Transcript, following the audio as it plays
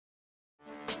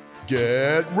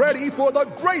Get ready for the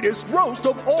greatest roast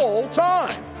of all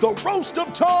time, the Roast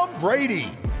of Tom Brady,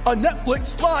 a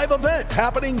Netflix live event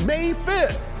happening May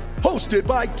 5th. Hosted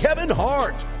by Kevin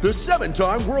Hart, the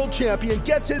 7-time world champion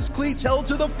gets his cleats held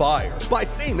to the fire by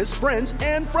famous friends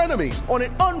and frenemies on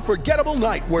an unforgettable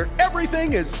night where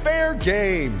everything is fair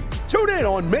game. Tune in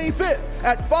on May 5th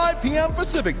at 5 p.m.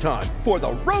 Pacific time for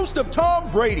the Roast of Tom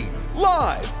Brady,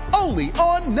 live only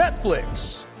on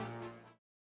Netflix.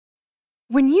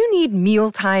 When you need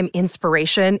mealtime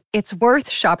inspiration, it's worth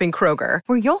shopping Kroger,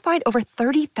 where you'll find over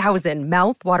 30,000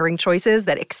 mouth-watering choices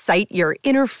that excite your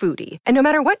inner foodie. And no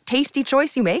matter what tasty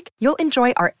choice you make, you'll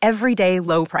enjoy our everyday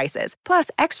low prices, plus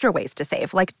extra ways to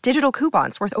save, like digital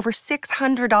coupons worth over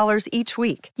 $600 each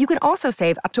week. You can also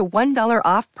save up to $1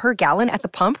 off per gallon at the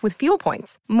pump with fuel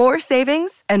points. More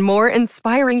savings and more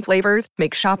inspiring flavors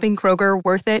make shopping Kroger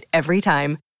worth it every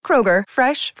time. Kroger,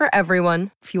 fresh for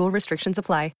everyone. Fuel restrictions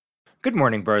apply. Good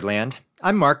morning, Birdland.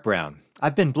 I'm Mark Brown.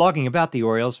 I've been blogging about the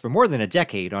Orioles for more than a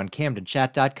decade on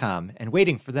CamdenChat.com and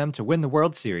waiting for them to win the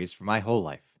World Series for my whole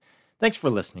life. Thanks for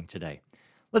listening today.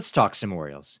 Let's talk some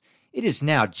Orioles. It is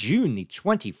now June the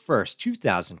 21st,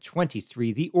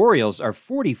 2023. The Orioles are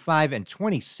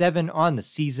 45-27 on the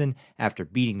season after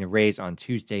beating the Rays on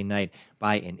Tuesday night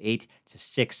by an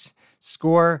 8-6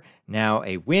 score. Now,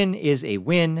 a win is a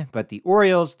win, but the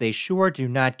Orioles, they sure do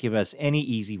not give us any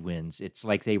easy wins. It's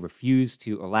like they refuse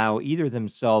to allow either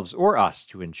themselves or us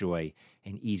to enjoy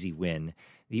an easy win.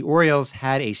 The Orioles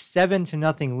had a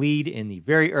 7-0 lead in the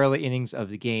very early innings of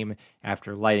the game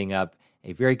after lighting up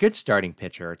a very good starting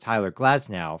pitcher, Tyler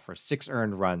Glasnow, for 6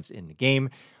 earned runs in the game.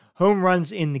 Home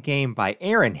runs in the game by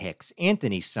Aaron Hicks,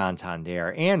 Anthony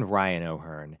Santander, and Ryan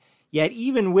O'Hearn. Yet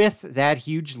even with that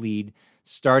huge lead,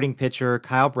 starting pitcher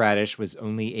Kyle Bradish was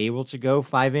only able to go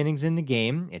 5 innings in the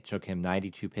game. It took him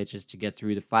 92 pitches to get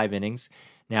through the 5 innings.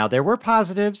 Now, there were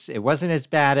positives. It wasn't as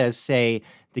bad as, say,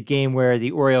 the game where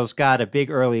the Orioles got a big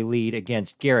early lead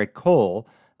against Garrett Cole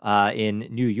in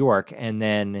New York, and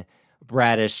then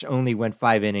Bradish only went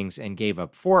 5 innings and gave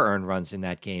up 4 earned runs in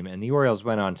that game, and the Orioles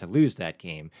went on to lose that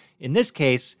game. In this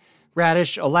case,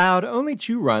 Bradish allowed only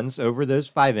 2 runs over those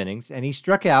 5 innings, and he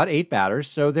struck out 8 batters,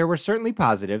 so there were certainly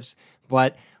positives.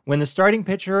 But when the starting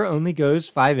pitcher only goes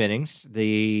 5 innings,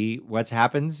 what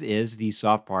happens is the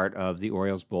soft part of the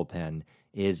Orioles bullpen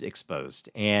is exposed.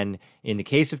 And in the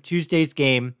case of Tuesday's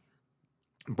game,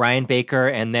 Brian Baker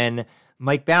and then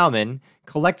Mike Baumann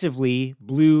collectively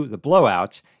blew the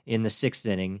blowout in the 6th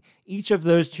inning. Each of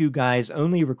those 2 guys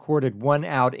only recorded 1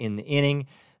 out in the inning.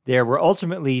 There were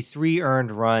ultimately 3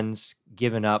 earned runs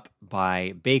given up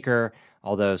by Baker,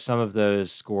 although some of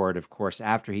those scored, of course,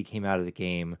 after he came out of the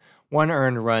game. 1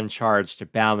 earned run charged to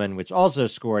Baumann, which also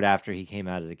scored after he came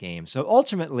out of the game. So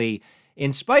ultimately,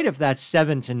 in spite of that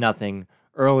 7-0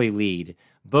 early lead,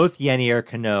 both Yennier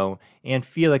Cano and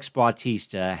Felix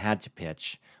Bautista had to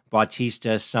pitch.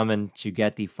 Bautista summoned to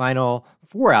get the final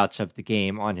 4 outs of the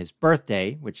game on his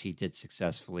birthday, which he did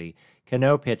successfully.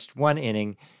 Cano pitched 1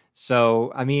 inning.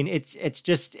 So, I mean,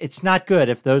 it's not good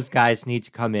if those guys need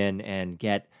to come in and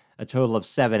get a total of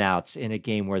 7 outs in a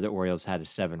game where the Orioles had a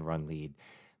 7-run lead.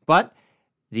 But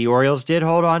the Orioles did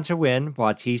hold on to win.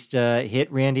 Bautista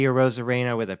hit Randy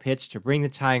Arozarena with a pitch to bring the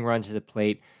tying run to the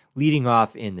plate, leading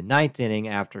off in the 9th inning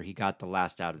after he got the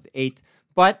last out of the 8th.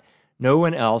 But no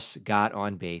one else got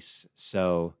on base.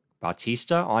 So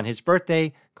Bautista, on his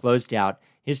birthday, closed out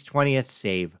his 20th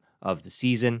save of the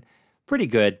season. Pretty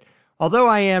good. Although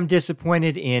I am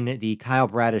disappointed in the Kyle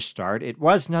Bradish start, it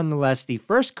was nonetheless the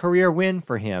first career win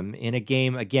for him in a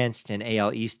game against an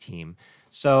AL East team.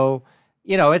 So,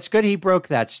 it's good he broke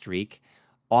that streak.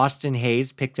 Austin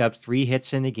Hayes picked up 3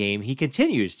 hits in the game. He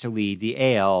continues to lead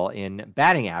the AL in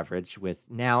batting average with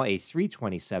now a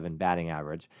 .327 batting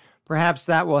average. Perhaps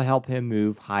that will help him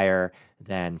move higher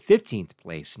than 15th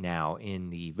place now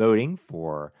in the voting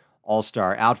for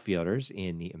all-star outfielders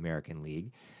in the American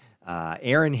League.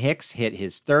 Aaron Hicks hit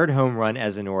his 3rd home run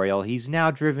as an Oriole. He's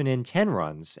now driven in 10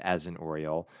 runs as an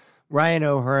Oriole. Ryan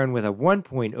O'Hearn with a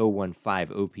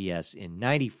 1.015 OPS in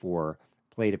 94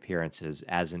 plate appearances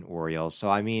as an Oriole. So,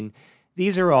 I mean,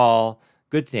 these are all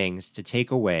good things to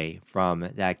take away from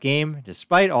that game,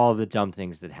 despite all of the dumb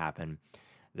things that happen.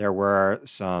 There were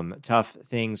some tough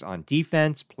things on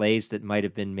defense, plays that might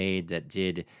have been made that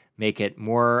did make it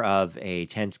more of a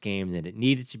tense game than it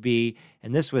needed to be.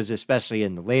 And this was especially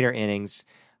in the later innings.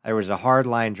 There was a hard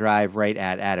line drive right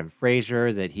at Adam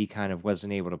Frazier that he kind of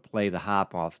wasn't able to play the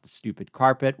hop off the stupid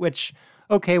carpet, which,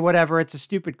 okay, whatever, it's a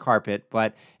stupid carpet.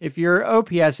 But if your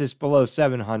OPS is below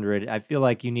 700, I feel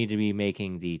like you need to be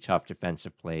making the tough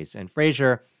defensive plays. And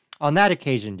Frazier, on that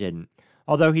occasion, didn't.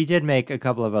 although he did make a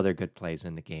couple of other good plays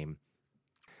in the game.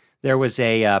 There was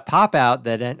a pop out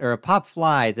or a pop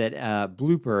fly that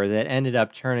blooper that ended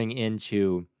up turning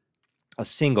into a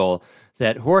single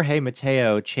that Jorge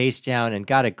Mateo chased down and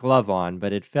got a glove on,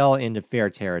 but it fell into fair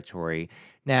territory.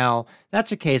 Now,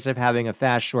 that's a case of having a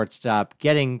fast shortstop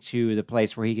getting to the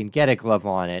place where he can get a glove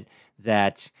on it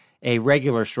that a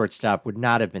regular shortstop would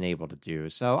not have been able to do.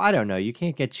 So I don't know. You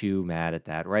can't get too mad at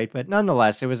that, right? But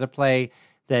nonetheless, it was a play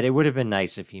that it would have been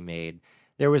nice if he made.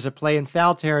 There was a play in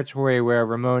foul territory where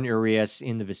Ramon Urias,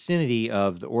 in the vicinity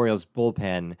of the Orioles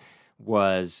bullpen,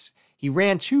 he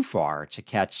ran too far to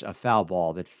catch a foul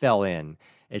ball that fell in.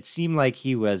 It seemed like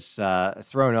he was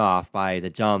thrown off by the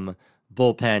dumb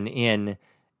bullpen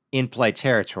in play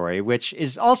territory, which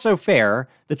is also fair.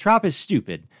 The Trop is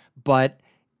stupid, but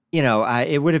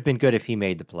it would have been good if he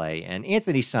made the play. And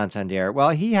Anthony Santander,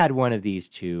 well, he had one of these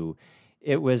too.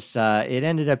 It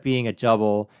ended up being a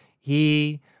double.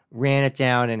 He ran it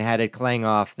down and had it clang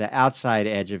off the outside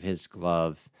edge of his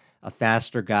glove. A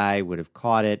faster guy would have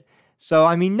caught it. So,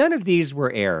 I mean, none of these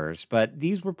were errors, but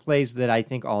these were plays that I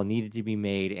think all needed to be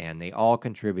made, and they all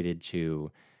contributed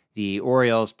to the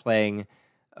Orioles playing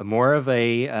more of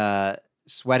a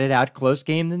sweated-out close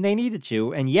game than they needed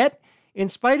to. And yet, in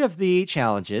spite of the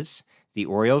challenges, the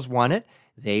Orioles won it.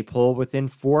 They pull within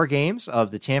 4 games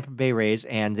of the Tampa Bay Rays,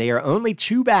 and they are only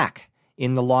 2 back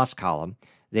in the loss column.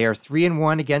 They are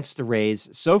 3-1 against the Rays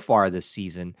so far this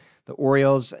season. The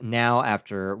Orioles now,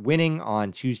 after winning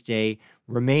on Tuesday,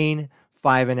 remain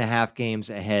 5.5 games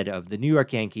ahead of the New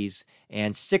York Yankees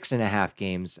and 6.5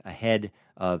 games ahead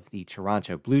of the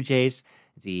Toronto Blue Jays.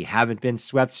 The haven't been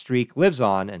swept streak lives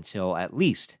on until at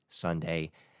least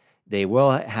Sunday. They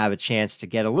will have a chance to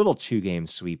get a little 2-game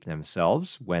sweep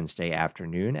themselves Wednesday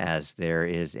afternoon, as there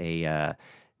is a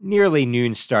nearly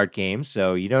noon start game,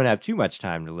 so you don't have too much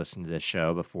time to listen to this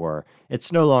show before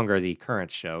it's no longer the current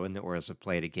show and the Orioles have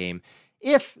played a game.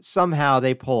 If somehow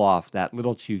they pull off that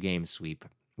little 2-game sweep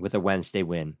with a Wednesday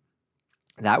win,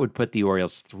 that would put the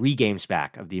Orioles 3 games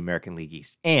back of the American League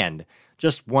East and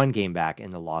just 1 game back in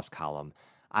the loss column.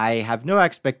 I have no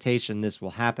expectation this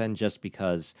will happen just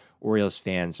because Orioles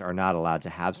fans are not allowed to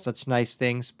have such nice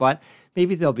things, but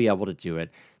maybe they'll be able to do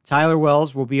it. Tyler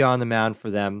Wells will be on the mound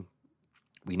for them.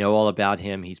 We know all about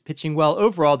him. He's pitching well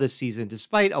overall this season,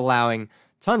 despite allowing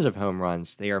tons of home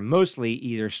runs. They are mostly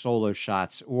either solo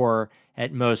shots or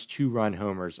at most 2-run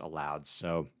homers allowed.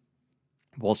 So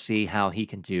we'll see how he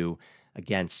can do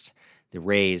against the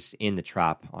Rays in the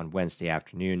Trop on Wednesday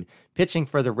afternoon. Pitching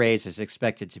for the Rays is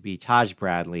expected to be Taj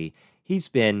Bradley. He's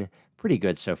been pretty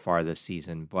good so far this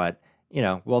season, but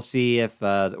we'll see if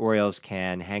the Orioles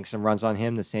can hang some runs on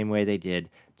him the same way they did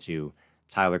to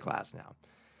Tyler Glasnow.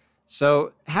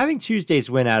 So, having Tuesday's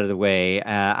win out of the way,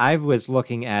 I was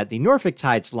looking at the Norfolk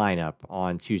Tides lineup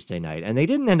on Tuesday night, and they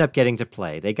didn't end up getting to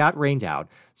play. They got rained out,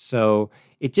 so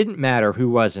it didn't matter who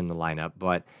was in the lineup,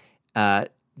 but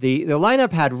the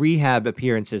lineup had rehab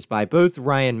appearances by both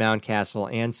Ryan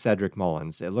Mountcastle and Cedric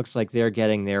Mullins. It looks like they're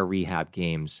getting their rehab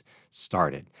games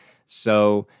started.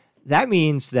 So, that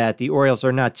means that the Orioles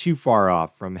are not too far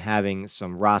off from having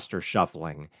some roster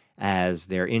shuffling as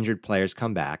their injured players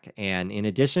come back. And in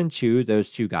addition to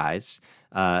those 2 guys,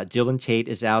 Dylan Tate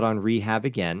is out on rehab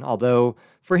again, although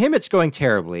for him it's going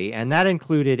terribly. And that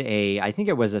included I think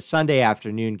it was a Sunday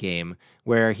afternoon game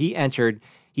where he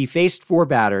faced 4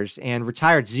 batters and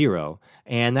retired 0.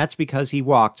 And that's because he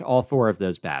walked all 4 of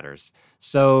those batters.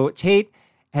 So Tate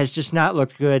has just not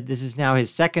looked good. This is now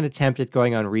his 2nd attempt at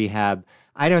going on rehab.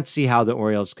 I don't see how the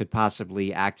Orioles could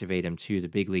possibly activate him to the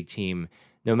big league team,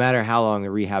 no matter how long the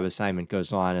rehab assignment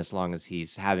goes on, as long as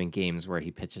he's having games where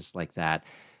he pitches like that.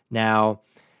 Now,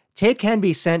 Tate can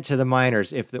be sent to the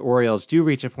minors if the Orioles do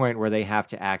reach a point where they have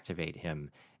to activate him.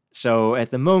 So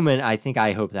at the moment,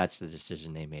 I hope that's the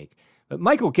decision they make. But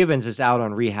Michael Givens is out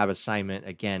on rehab assignment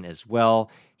again as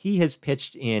well. He has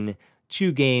pitched in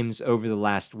 2 games over the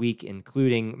last week,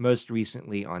 including most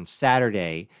recently on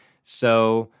Saturday.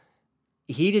 So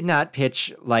he did not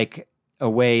pitch like a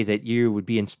way that you would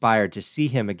be inspired to see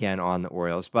him again on the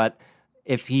Orioles. But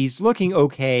if he's looking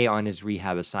okay on his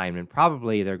rehab assignment,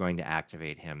 probably they're going to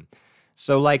activate him.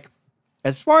 So,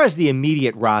 as far as the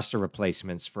immediate roster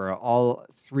replacements for all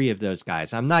 3 of those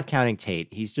guys, I'm not counting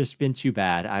Tate. He's just been too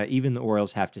bad. Even the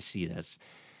Orioles have to see this.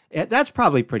 That's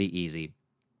probably pretty easy.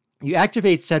 You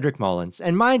activate Cedric Mullins,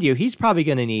 and mind you, he's probably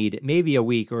going to need maybe a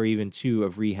week or even 2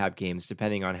 of rehab games,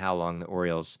 depending on how long the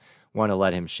Orioles want to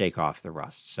let him shake off the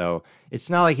rust. So it's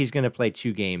not like he's going to play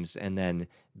 2 games and then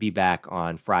be back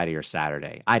on Friday or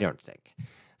Saturday. I don't think.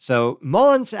 So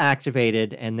Mullins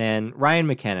activated, and then Ryan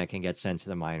McKenna can get sent to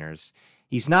the minors.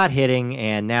 he's not hitting,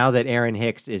 and now that Aaron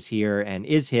Hicks is here and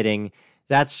is hitting,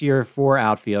 that's your 4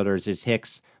 outfielders is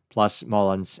Hicks plus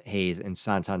Mullins, Hayes, and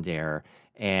Santander.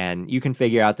 And you can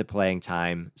figure out the playing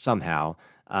time somehow.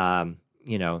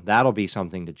 That'll be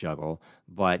something to juggle.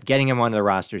 But getting him on the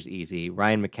roster is easy.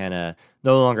 Ryan McKenna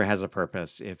no longer has a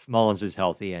purpose if Mullins is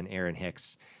healthy and Aaron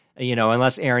Hicks,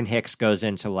 unless Aaron Hicks goes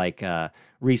into like a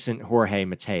recent Jorge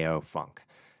Mateo funk.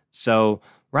 So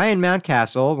Ryan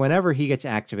Mountcastle, whenever he gets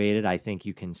activated, I think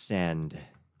you can send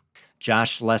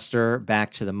Josh Lester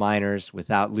back to the minors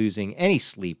without losing any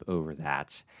sleep over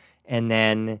that. And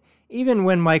then even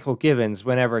when Michael Givens,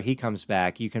 whenever he comes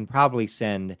back, you can probably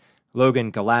send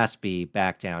Logan Gillespie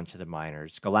back down to the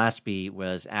minors. Gillespie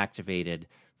was activated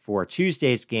for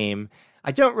Tuesday's game.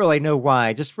 I don't really know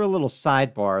why. Just for a little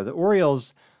sidebar, the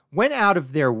Orioles went out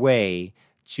of their way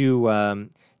to...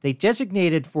 They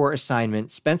designated for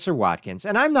assignment Spencer Watkins,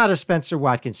 and I'm not a Spencer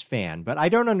Watkins fan, but I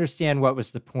don't understand what was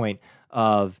the point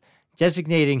of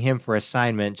designating him for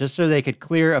assignment just so they could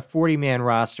clear a 40-man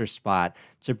roster spot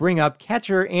to bring up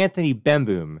catcher Anthony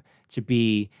Bemboom to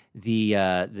be the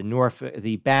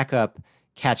backup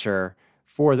catcher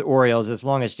for the Orioles as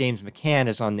long as James McCann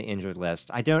is on the injured list.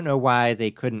 I don't know why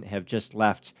they couldn't have just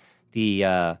left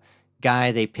the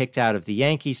guy they picked out of the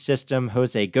Yankees system,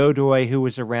 Jose Godoy, who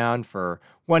was around for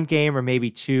 1 game or maybe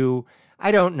 2.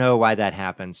 I don't know why that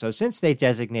happened. So since they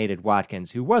designated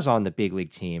Watkins, who was on the big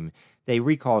league team, they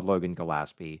recalled Logan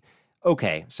Gillespie.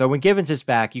 Okay, so when Givens is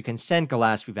back, you can send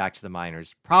Gillespie back to the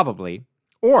minors, probably.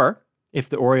 Or, if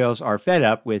the Orioles are fed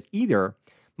up with either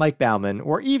Mike Baumann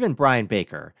or even Brian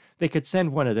Baker, they could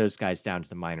send one of those guys down to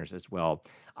the minors as well.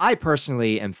 I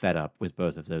personally am fed up with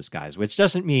both of those guys, which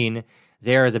doesn't mean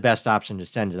they're the best option to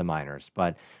send to the minors.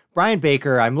 But Brian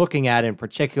Baker, I'm looking at in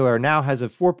particular, now has a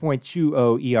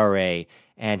 4.20 ERA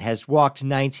and has walked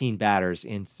 19 batters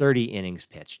in 30 innings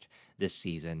pitched this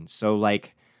season. So,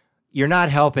 you're not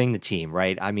helping the team,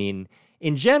 right? I mean,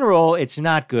 in general, it's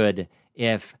not good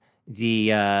if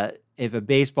if a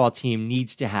baseball team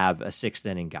needs to have a 6th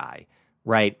inning guy,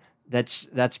 right?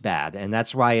 That's bad, and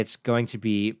that's why it's going to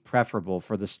be preferable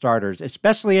for the starters,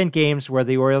 especially in games where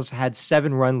the Orioles had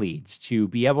 7-run leads, to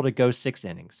be able to go 6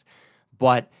 innings.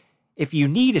 But if you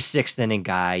need a 6th inning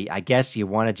guy, I guess you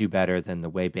want to do better than the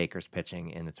way Baker's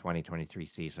pitching in the 2023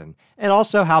 season, and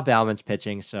also how Bauman's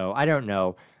pitching. So I don't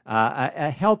know. A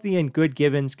healthy and good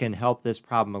Givens can help this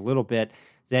problem a little bit.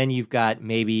 Then you've got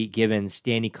maybe Givens,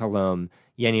 Danny Colomé,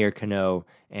 Yennier Cano,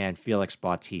 and Felix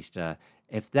Bautista.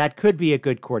 If that could be a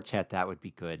good quartet, that would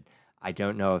be good. I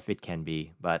don't know if it can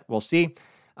be, but we'll see.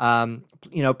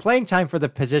 Playing time for the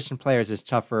position players is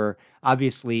tougher.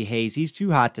 Obviously, Hayes, he's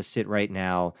too hot to sit right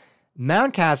now.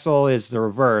 Mountcastle is the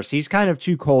reverse. He's kind of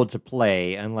too cold to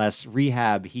play unless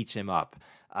rehab heats him up.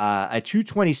 A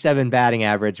 227 batting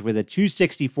average with a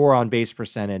 264 on-base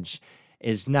percentage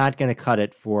is not going to cut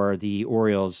it for the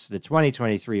Orioles, the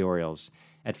 2023 Orioles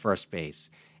at first base.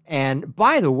 And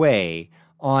by the way,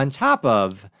 on top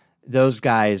of those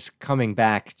guys coming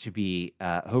back to be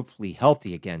hopefully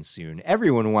healthy again soon,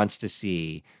 everyone wants to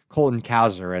see Colton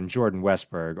Cowser and Jordan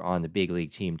Westburg on the big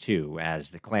league team too,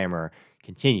 as the clamor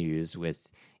continues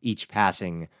with each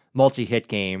passing multi-hit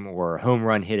game or home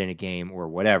run hit in a game or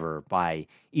whatever by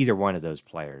either one of those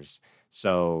players.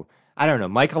 So I don't know.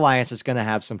 Mike Elias is going to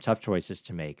have some tough choices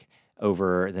to make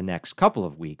over the next couple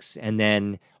of weeks. And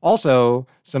then also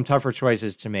some tougher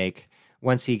choices to make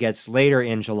once he gets later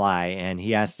in July and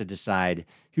he has to decide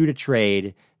who to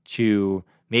trade to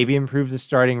maybe improve the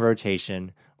starting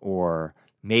rotation or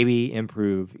maybe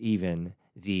improve even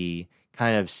the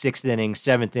kind of 6th inning,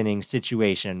 7th inning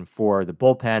situation for the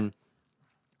bullpen.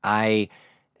 I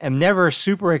am never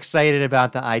super excited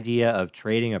about the idea of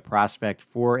trading a prospect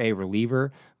for a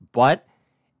reliever, but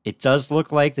it does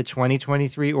look like the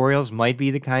 2023 Orioles might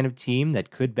be the kind of team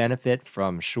that could benefit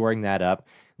from shoring that up.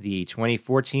 The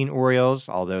 2014 Orioles,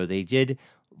 although they did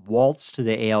waltz to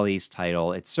the AL East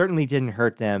title, it certainly didn't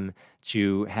hurt them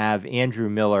to have Andrew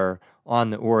Miller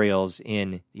on the Orioles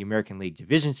in the American League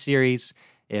Division Series.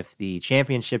 If the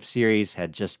championship series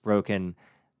had just broken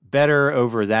better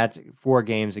over that 4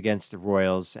 games against the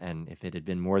Royals, and if it had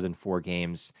been more than 4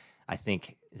 games, I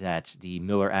think that the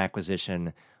Miller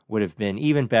acquisition would have been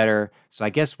even better. So I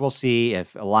guess we'll see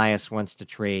if Elias wants to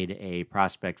trade a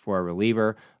prospect for a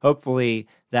reliever. Hopefully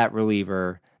that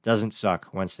reliever doesn't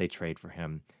suck once they trade for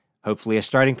him. Hopefully a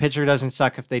starting pitcher doesn't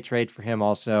suck if they trade for him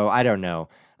also. I don't know.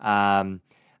 I'm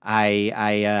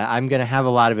going to have a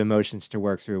lot of emotions to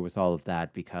work through with all of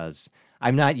that because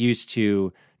I'm not used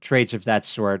to trades of that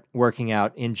sort working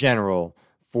out in general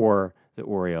for the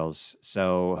Orioles.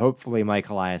 So hopefully Mike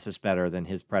Elias is better than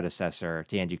his predecessor,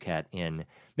 Dan Duquette, in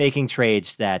making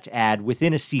trades that add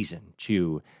within a season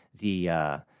to the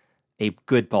a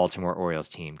good Baltimore Orioles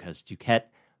team, because Duquette,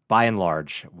 by and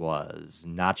large, was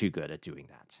not too good at doing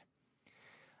that.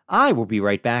 I will be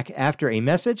right back after a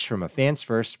message from a Fans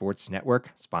First Sports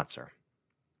Network sponsor.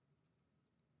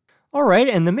 All right,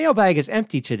 and the mailbag is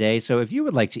empty today, so if you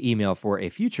would like to email for a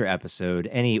future episode,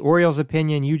 any Orioles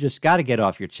opinion you just got to get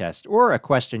off your chest, or a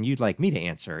question you'd like me to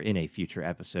answer in a future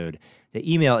episode,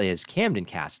 the email is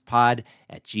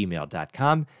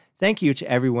camdencastpod@gmail.com. Thank you to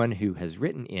everyone who has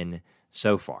written in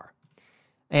so far.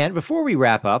 And before we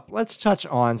wrap up, let's touch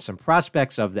on some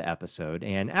prospects of the episode.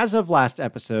 And as of last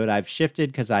episode, I've shifted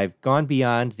because I've gone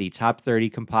beyond the top 30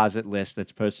 composite list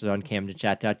that's posted on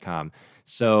camdenchat.com.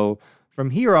 So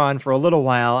from here on, for a little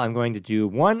while, I'm going to do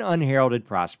one unheralded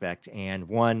prospect and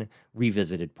one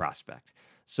revisited prospect.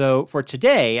 So for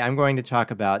today, I'm going to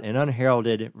talk about an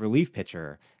unheralded relief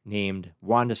pitcher named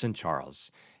Wanderson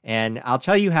Charles. And I'll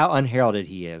tell you how unheralded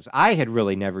he is. I had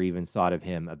really never even thought of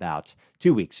him about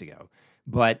 2 weeks ago.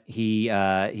 But he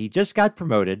just got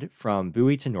promoted from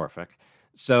Bowie to Norfolk.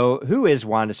 So who is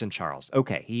Wanderson Charles?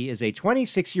 Okay, he is a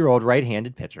 26-year-old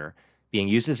right-handed pitcher being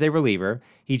used as a reliever.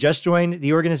 He just joined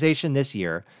the organization this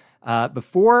year.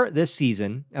 Before this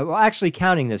season, well, actually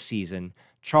counting this season,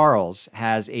 Charles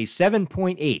has a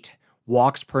 7.8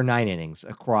 walks per 9 innings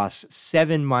across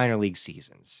 7 minor league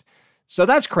seasons. So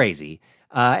that's crazy.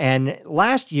 And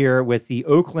last year with the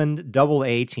Oakland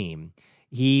AA team,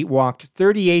 he walked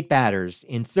 38 batters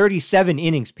in 37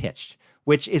 innings pitched,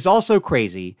 which is also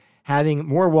crazy, having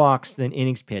more walks than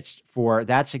innings pitched for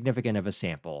that significant of a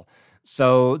sample.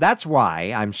 So that's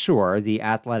why I'm sure the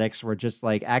Athletics were just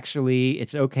like, actually,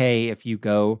 it's okay if you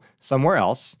go somewhere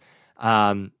else.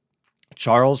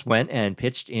 Charles went and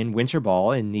pitched in winter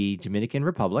ball in the Dominican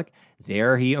Republic.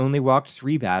 There, he only walked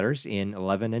 3 batters in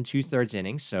 11 2/3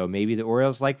 innings. So maybe the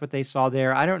Orioles liked what they saw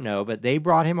there. I don't know, but they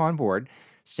brought him on board,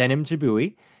 sent him to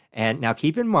Bowie. And now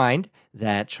keep in mind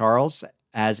that Charles,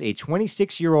 as a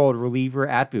 26-year-old reliever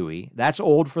at Bowie, that's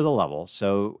old for the level.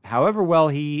 So however well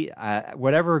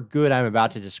whatever good I'm about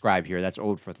to describe here, that's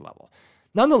old for the level.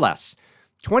 Nonetheless,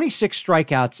 26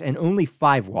 strikeouts and only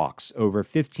 5 walks over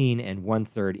 15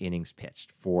 1/3 innings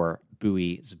pitched for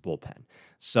Bowie's bullpen.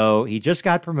 So he just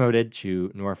got promoted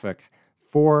to Norfolk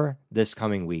for this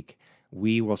coming week.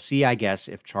 We will see, I guess,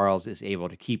 if Charles is able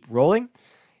to keep rolling.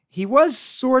 He was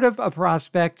sort of a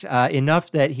prospect, enough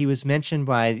that he was mentioned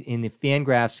in the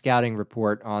Fangraphs scouting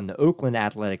report on the Oakland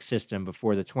Athletic system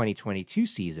before the 2022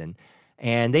 season,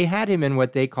 and they had him in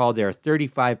what they call their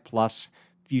 35-plus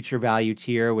future value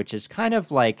tier, which is kind of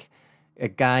like a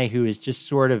guy who is just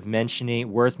sort of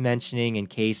worth mentioning in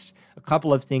case a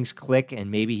couple of things click and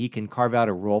maybe he can carve out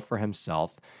a role for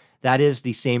himself. That is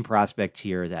the same prospect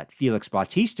tier that Felix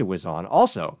Bautista was on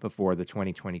also before the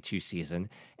 2022 season,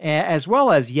 as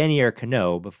well as Yennier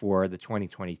Cano before the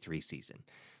 2023 season.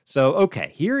 So,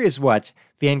 okay, here is what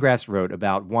Fangraphs wrote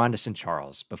about Wanderson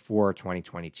Charles before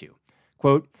 2022.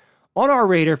 Quote, on our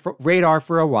radar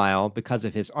for a while because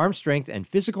of his arm strength and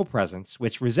physical presence,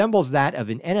 which resembles that of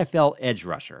an NFL edge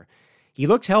rusher. He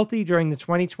looked healthy during the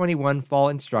 2021 Fall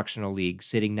Instructional League,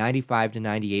 sitting 95 to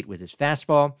 98 with his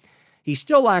fastball. He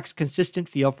still lacks consistent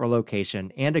feel for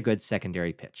location and a good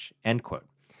secondary pitch, end quote.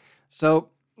 So,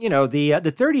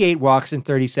 the 38 walks in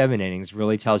 37 innings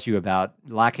really tells you about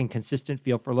lacking consistent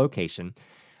feel for location.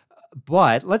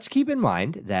 But let's keep in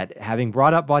mind that having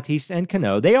brought up Bautista and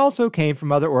Cano, they also came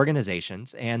from other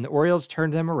organizations, and the Orioles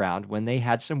turned them around when they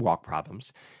had some walk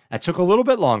problems. That took a little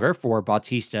bit longer for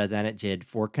Bautista than it did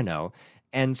for Cano.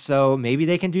 And so maybe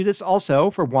they can do this also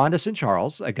for Wanderson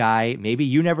Charles, a guy maybe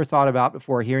you never thought about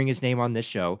before hearing his name on this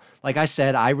show. Like I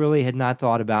said, I really had not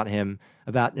thought about him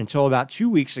until about 2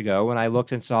 weeks ago when I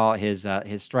looked and saw his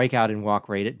strikeout and walk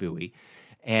rate at Bowie.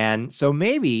 And so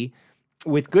maybe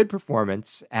with good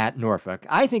performance at Norfolk,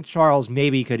 I think Charles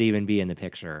maybe could even be in the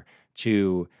picture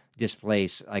to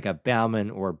displace like a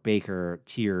Baumann or Baker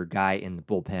tier guy in the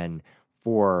bullpen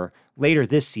for later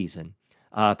this season.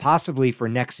 Possibly for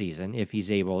next season, if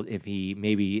he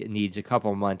maybe needs a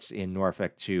couple months in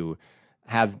Norfolk to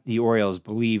have the Orioles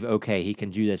believe, okay, he can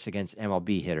do this against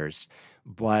MLB hitters.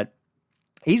 But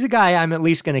he's a guy I'm at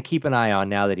least going to keep an eye on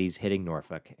now that he's hitting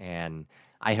Norfolk. And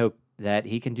I hope that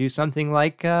he can do something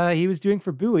like he was doing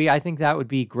for Bowie. I think that would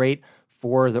be great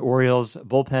for the Orioles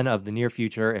bullpen of the near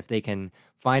future if they can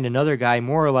find another guy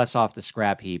more or less off the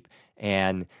scrap heap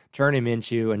and turn him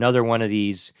into another one of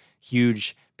these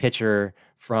huge pitcher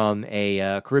from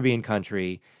a Caribbean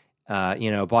country.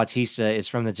 Bautista is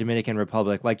from the Dominican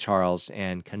Republic like Charles,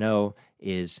 and Cano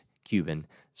is Cuban.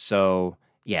 So,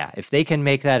 yeah, if they can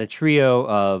make that a trio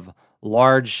of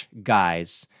large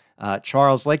guys,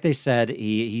 Charles, like they said,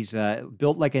 he's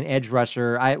built like an edge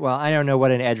rusher. I don't know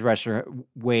what an edge rusher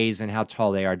weighs and how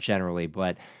tall they are generally,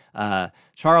 but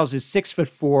Charles is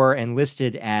 6'4" and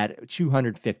listed at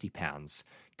 250 pounds.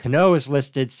 Cano is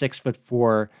listed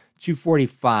 6'4",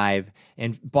 245,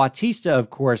 and Bautista, of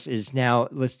course, is now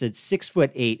listed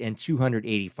 6'8" and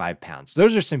 285 pounds.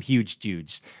 Those are some huge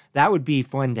dudes. That would be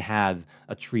fun to have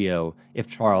a trio if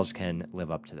Charles can live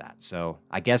up to that. So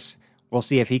I guess we'll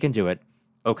see if he can do it.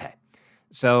 Okay,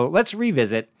 so let's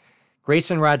revisit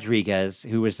Grayson Rodriguez,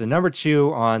 who was the number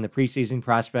 2 on the preseason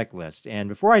prospect list. And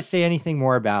before I say anything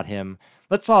more about him,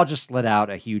 let's all just let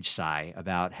out a huge sigh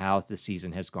about how the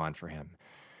season has gone for him.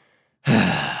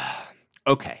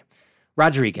 Okay,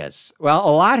 Rodriguez. Well, a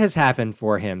lot has happened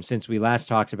for him since we last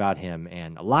talked about him,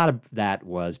 and a lot of that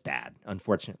was bad,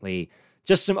 unfortunately.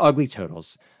 Just some ugly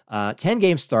totals. 10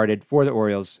 games started for the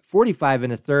Orioles, 45 in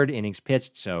the third innings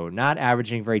pitched, so not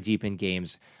averaging very deep in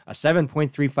games, a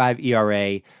 7.35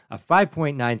 ERA, a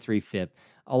 5.93 FIP,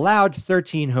 allowed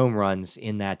 13 home runs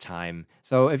in that time.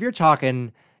 So if you're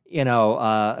talking,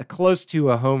 close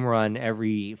to a home run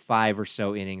every 5 or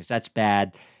so innings, that's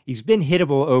bad. He's been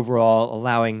hittable overall,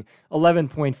 allowing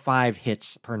 11.5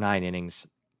 hits per 9 innings.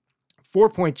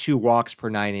 4.2 walks per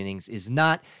 9 innings is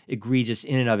not egregious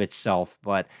in and of itself,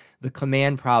 but the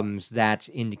command problems that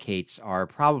indicates are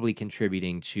probably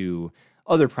contributing to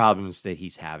other problems that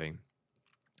he's having.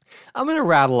 I'm going to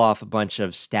rattle off a bunch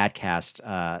of StatCast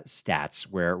stats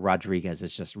where Rodriguez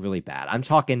is just really bad. I'm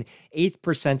talking 8th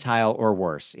percentile or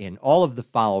worse in all of the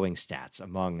following stats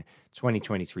among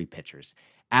 2023 pitchers.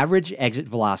 Average exit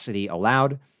velocity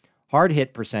allowed, hard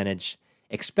hit percentage,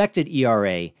 expected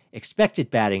ERA, expected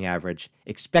batting average,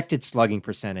 expected slugging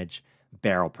percentage,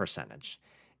 barrel percentage.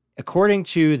 According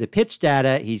to the pitch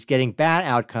data, he's getting bad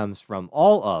outcomes from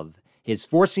all of his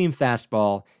four-seam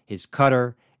fastball, his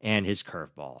cutter, and his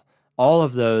curveball. All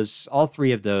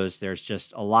 3 of those, there's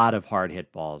just a lot of hard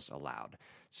hit balls allowed.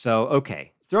 So,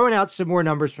 okay, throwing out some more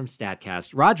numbers from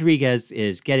StatCast, Rodriguez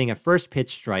is getting a first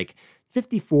pitch strike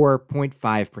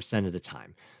 54.5% of the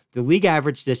time. The league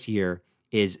average this year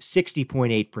is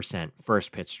 60.8%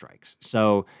 first pitch strikes.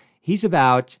 So he's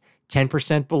about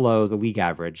 10% below the league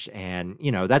average. And,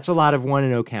 that's a lot of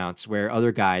 1-0 counts where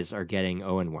other guys are getting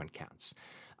 0-1 counts.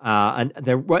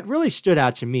 What really stood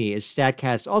out to me is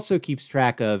StatCast also keeps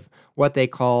track of what they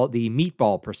call the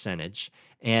meatball percentage.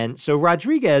 And so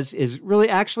Rodriguez is really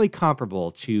actually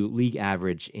comparable to league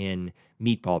average in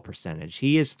meatball percentage.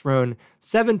 He has thrown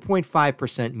 7.5%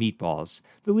 meatballs.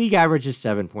 The league average is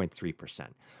 7.3%.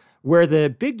 Where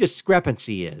the big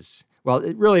discrepancy is,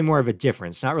 really more of a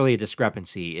difference, not really a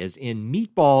discrepancy, is in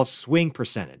meatball swing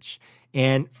percentage.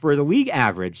 And for the league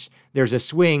average, there's a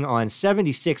swing on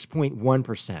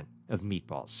 76.1% of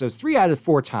meatballs. So 3 out of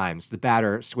 4 times the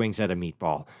batter swings at a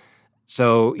meatball.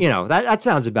 So, that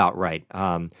sounds about right.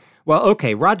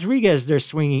 Rodriguez, they're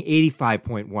swinging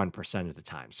 85.1% of the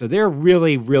time. So they're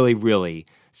really, really, really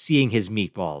seeing his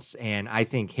meatballs, and I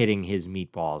think hitting his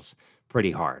meatballs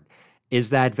pretty hard. Is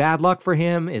that bad luck for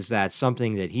him? Is that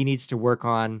something that he needs to work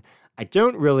on? I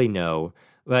don't really know.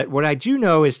 But what I do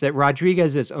know is that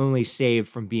Rodriguez is only saved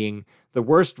from being the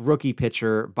worst rookie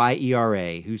pitcher by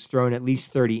ERA, who's thrown at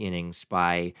least 30 innings,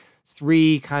 by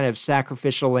 3 kind of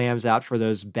sacrificial lambs out for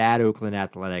those bad Oakland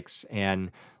Athletics,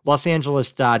 and Los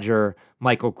Angeles Dodger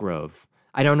Michael Grove.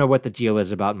 I don't know what the deal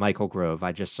is about Michael Grove.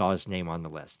 I just saw his name on the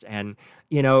list. And,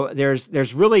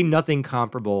 there's really nothing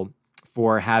comparable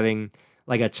for having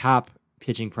like a top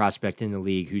pitching prospect in the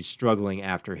league who's struggling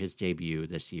after his debut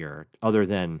this year, other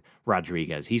than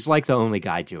Rodriguez. He's like the only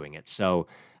guy doing it. So,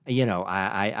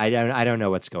 I don't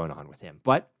know what's going on with him.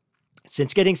 But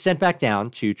since getting sent back down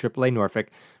to AAA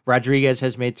Norfolk, Rodriguez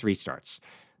has made 3 starts.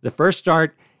 The first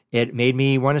start, it made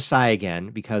me want to sigh again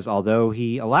because although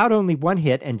he allowed only 1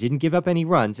 hit and didn't give up any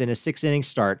runs in a 6-inning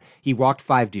start, he walked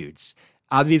 5 dudes.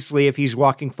 Obviously, if he's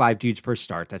walking 5 dudes per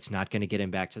start, that's not going to get him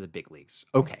back to the big leagues.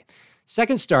 Okay.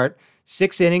 Second start,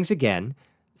 6 innings again,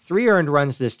 3 earned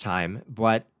runs this time,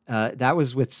 but that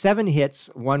was with 7 hits,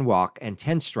 1 walk, and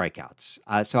 10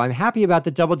 strikeouts. So I'm happy about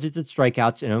the double-digit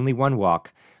strikeouts and only 1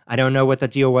 walk. I don't know what the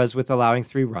deal was with allowing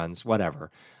 3 runs, whatever.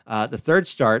 The third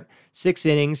start, 6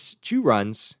 innings, 2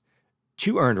 runs,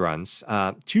 2 earned runs,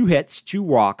 2 hits, 2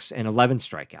 walks, and 11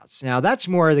 strikeouts. Now, that's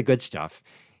more of the good stuff.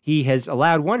 He has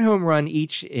allowed 1 home run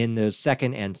each in those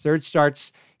second and third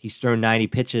starts. He's thrown 90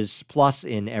 pitches plus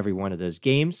in every one of those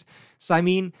games. So,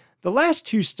 the last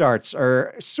 2 starts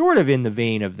are sort of in the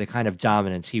vein of the kind of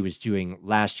dominance he was doing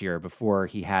last year before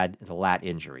he had the lat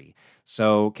injury.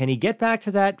 So can he get back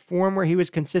to that form where he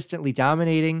was consistently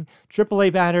dominating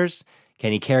AAA batters?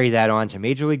 Can he carry that on to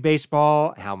Major League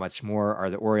Baseball? How much more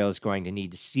are the Orioles going to need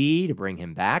to see to bring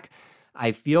him back?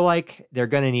 I feel like they're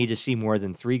going to need to see more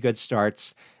than 3 good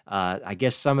starts. I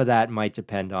guess some of that might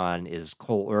depend on, is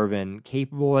Cole Irvin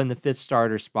capable in the 5th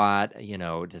starter spot?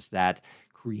 Does that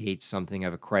create something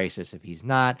of a crisis if he's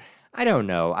not? I don't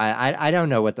know. I don't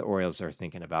know what the Orioles are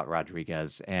thinking about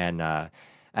Rodriguez. And,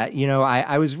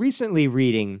 I was recently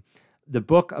reading the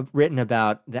book written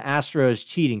about the Astros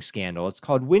cheating scandal. It's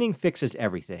called Winning Fixes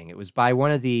Everything. It was by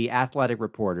one of the Athletic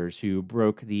reporters who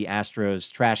broke the Astros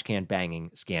trash can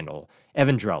banging scandal,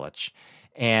 Evan Drellich.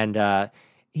 And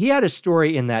he had a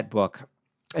story in that book.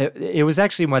 It was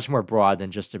actually much more broad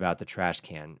than just about the trash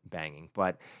can banging,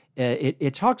 but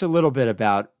it talked a little bit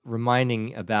about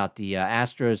reminding about the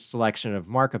Astros selection of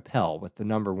Mark Appel with the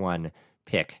number 1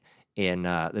 pick in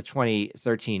the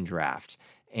 2013 draft.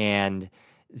 And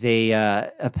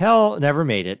Appel never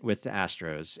made it with the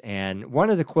Astros. And one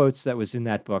of the quotes that was in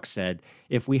that book said,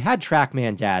 if we had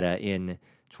TrackMan data in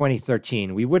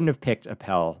 2013, we wouldn't have picked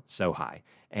Appel so high,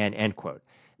 and end quote.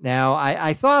 Now,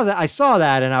 I saw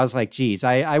that and I was like, geez,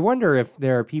 I wonder if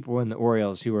there are people in the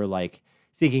Orioles who are like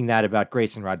thinking that about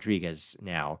Grayson Rodriguez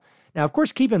now. Now, of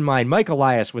course, keep in mind, Mike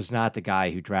Elias was not the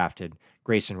guy who drafted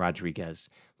Grayson Rodriguez,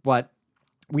 but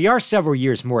we are several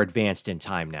years more advanced in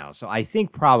time now. So I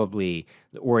think probably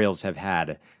the Orioles have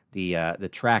had the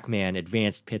TrackMan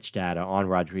advanced pitch data on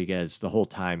Rodriguez the whole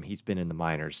time he's been in the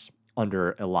minors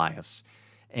under Elias.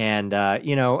 And,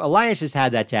 Elias has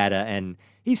had that data, and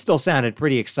he still sounded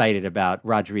pretty excited about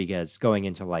Rodriguez going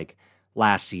into like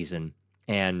last season,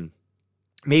 and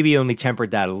maybe only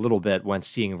tempered that a little bit once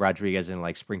seeing Rodriguez in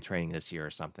like spring training this year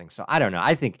or something. So I don't know.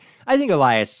 I think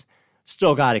Elias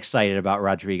still got excited about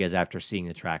Rodriguez after seeing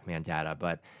the TrackMan data,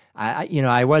 but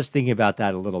I was thinking about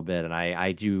that a little bit, and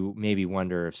I do maybe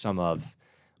wonder if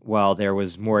there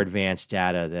was more advanced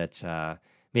data that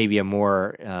maybe a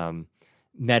more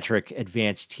metric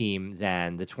advanced team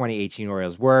than the 2018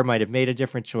 Orioles might have made a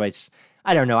different choice.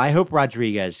 I don't know. I hope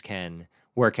Rodriguez can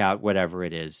work out whatever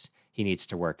it is he needs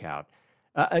to work out.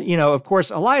 Of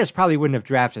course, Elias probably wouldn't have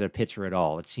drafted a pitcher at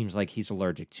all. It seems like he's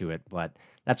allergic to it, but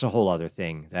that's a whole other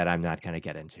thing that I'm not going to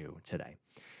get into today.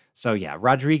 So yeah,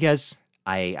 Rodriguez,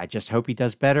 I just hope he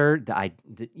does better.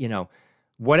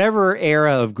 Whatever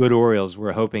era of good Orioles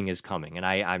we're hoping is coming, and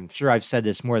I'm sure I've said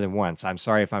this more than once. I'm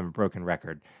sorry if I'm a broken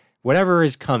record. Whatever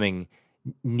is coming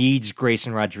needs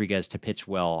Grayson Rodriguez to pitch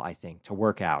well, I think, to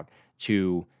work out,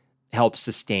 to help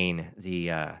sustain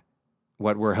the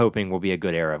what we're hoping will be a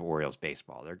good era of Orioles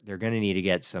baseball. They're going to need to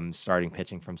get some starting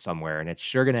pitching from somewhere, and it's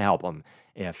sure going to help them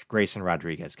if Grayson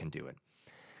Rodriguez can do it.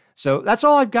 So that's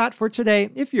all I've got for today.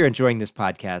 If you're enjoying this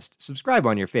podcast, subscribe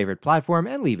on your favorite platform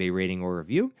and leave a rating or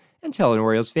review, and tell an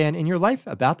Orioles fan in your life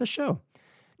about the show.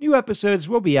 New episodes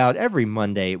will be out every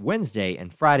Monday, Wednesday,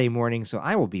 and Friday morning, so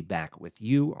I will be back with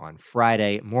you on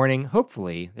Friday morning.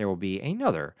 Hopefully, there will be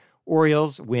another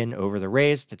Orioles win over the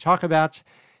Rays to talk about.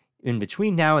 In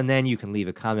between now and then, you can leave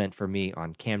a comment for me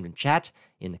on Camden Chat.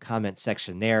 In the comment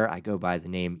section there, I go by the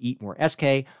name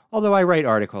EatMoreSK, although I write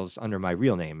articles under my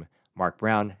real name, Mark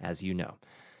Brown, as you know.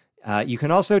 You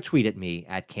can also tweet at me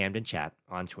at Camden Chat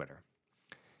on Twitter.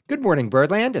 Good Morning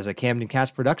Birdland is a Camden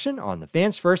Cast production on the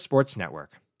Fans First Sports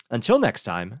Network. Until next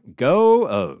time, go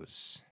O's.